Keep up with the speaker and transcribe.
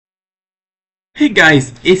Hey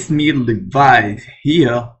guys, it's me Levi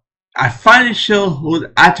here. I finally show what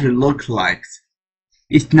it actually looks like.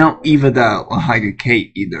 It's not even the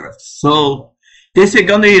 100k either. So this is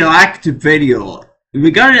gonna react to video. We're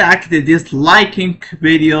gonna react to this liking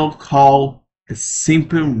video called the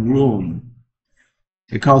Simple Room.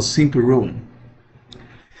 It's called Simple Room.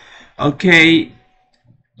 Okay,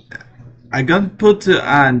 I'm gonna put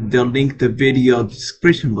the link to the video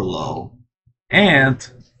description below.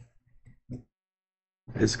 And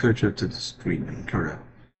let's go to the screen and turn it.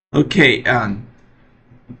 Okay, turn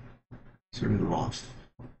it off.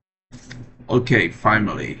 Okay,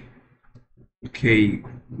 finally. Okay,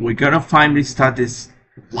 we're gonna finally start this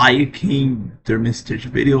liking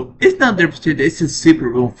demonstration video. It's not demonstration, it's a super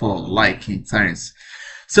room for liking science.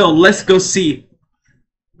 So let's go see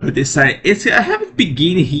what this sign is. I haven't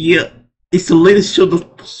begun here. It's a little short of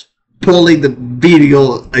pulling the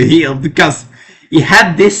video here because it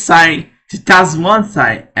had this sign, 2001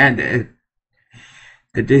 sign, and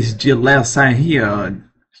this GLL sign here. You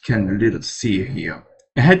can little see here.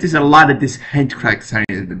 I had a lot of this handcraft sign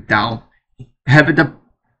down. I have a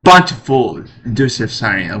bunch of full industrial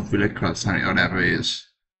sign of really cross sign, whatever it is.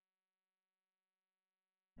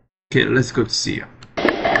 Okay, let's go to see.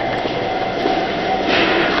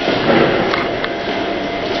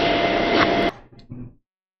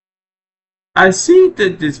 I see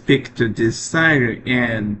that this picture, this siren,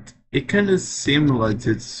 and it kind of similar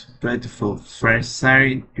to this beautiful French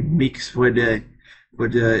siren mixed with the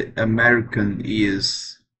American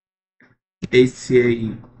is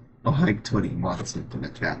ACA or like 21, something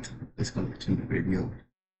like that. Let's go to the video.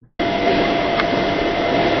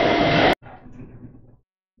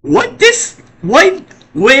 What this? Why?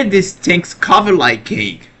 Where this thing's covered like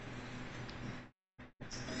cake?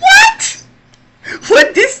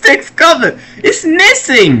 What this thing's covered? It's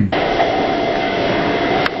missing!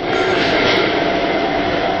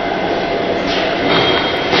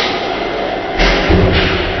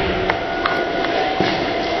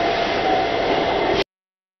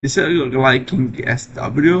 Is it liking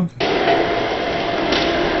SW?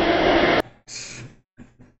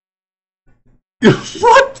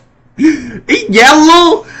 What?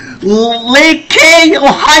 Yellow Lake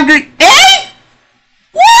 108?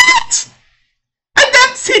 What?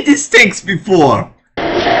 Seen these things before.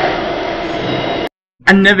 I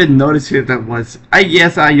never noticed it that was.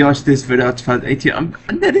 Yes, I watched this video at 2018.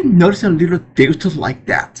 I never noticed a little filter like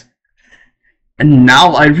that. And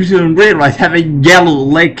now I really realize having yellow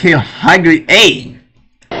Lake 108.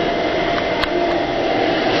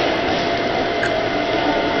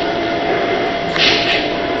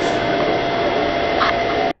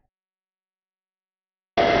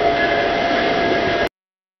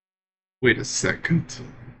 Wait a second.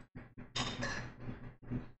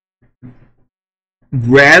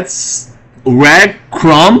 Red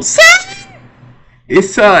chrome set?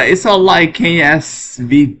 It's a like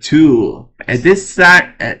SV2. And this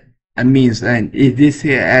side means and this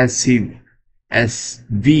here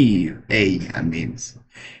SVA means.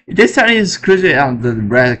 This side is created on the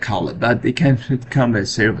red color, but it can come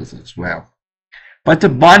as silver as well. But the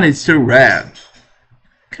bond is still red.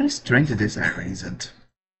 Kind of strange this area, isn't it?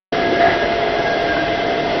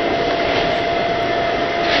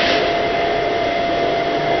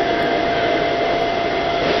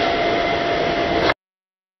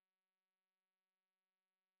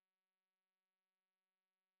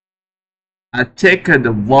 I take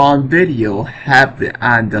the one video have the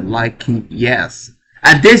and the liking yes,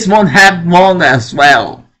 and this one have one as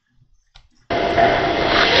well.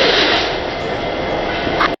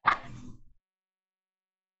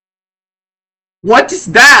 What is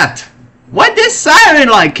that? What this siren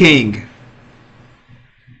liking?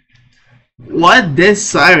 What this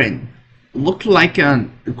siren look like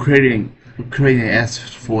an Ukrainian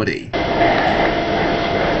S40?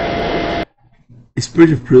 It's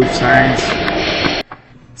pretty proof science.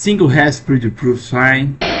 Single has pretty proof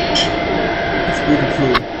sign. It's pretty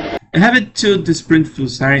proof. I have it to the sprint proof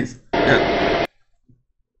science.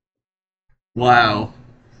 Wow,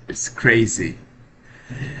 it's crazy.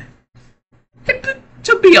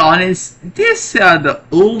 To be honest, these are the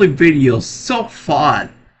only videos so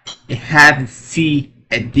far I haven't seen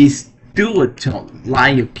at this dual-tone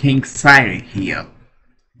Lion King siren here.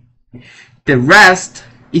 The rest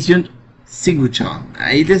isn't single tone.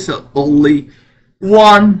 It is only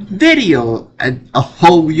one video at a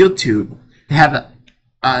whole YouTube have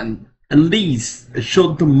at least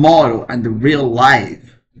show the model and the real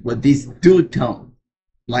life with this dual-tone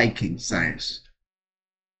liking science.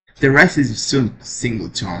 The rest is soon single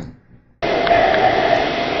tone.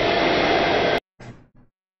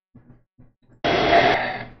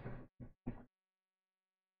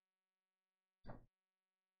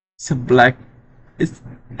 It's a black. It's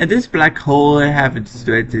and this black hole have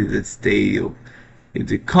distorted the stereo. If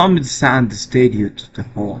the comet sound the stereo to the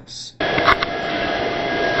horns.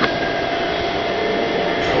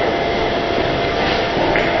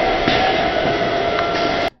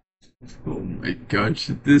 Oh my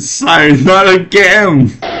gosh, this siren, not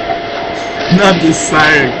again! Not this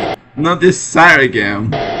siren, not this siren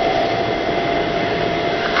again.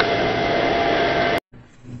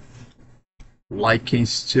 Liking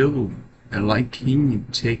still, liking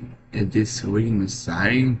take this ring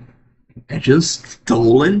siren and just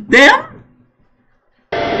stolen them?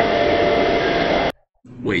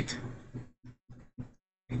 Wait.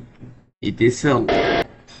 It is a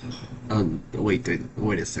wait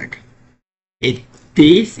a sec.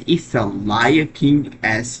 This is a Lion King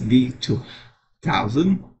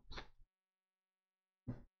SV2000.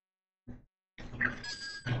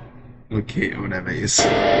 Okay, whatever it is.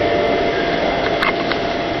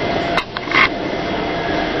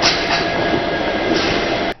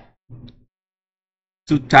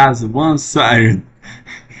 "2001 siren."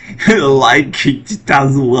 Like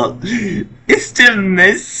 2001. It's still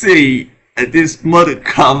messy. And this mother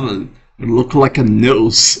cover look like a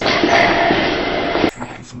nose.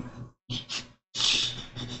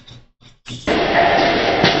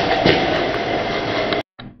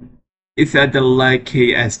 It's at the Light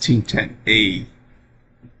KS1010A.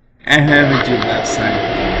 I have a July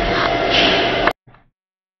siren.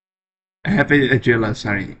 I have a July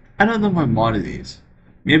siren. I don't know what model it is.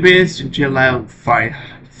 Maybe it's July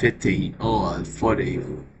 515 or 40,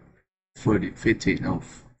 15 or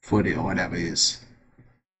 40 or whatever it is.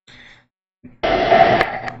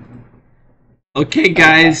 Okay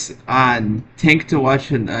guys, thanks for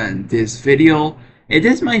watching this video. It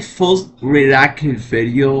is my first reaction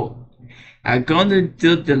video. I'm gonna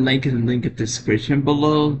do the link in the description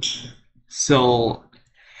below. So,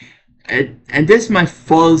 and this is my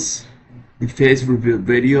first face review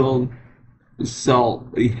video. So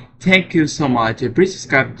thank you so much. Please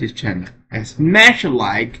subscribe to this channel and smash a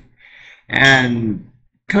like and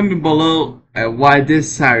comment below why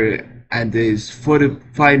this siren and this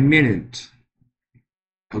 45 minutes.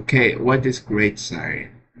 Okay, what is great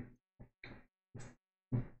siren?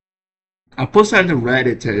 I posted on the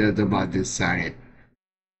Reddit about this siren.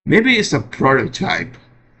 Maybe it's a prototype,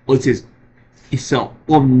 or it's a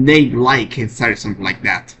name like inside or something like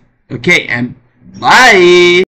that. Okay, and bye.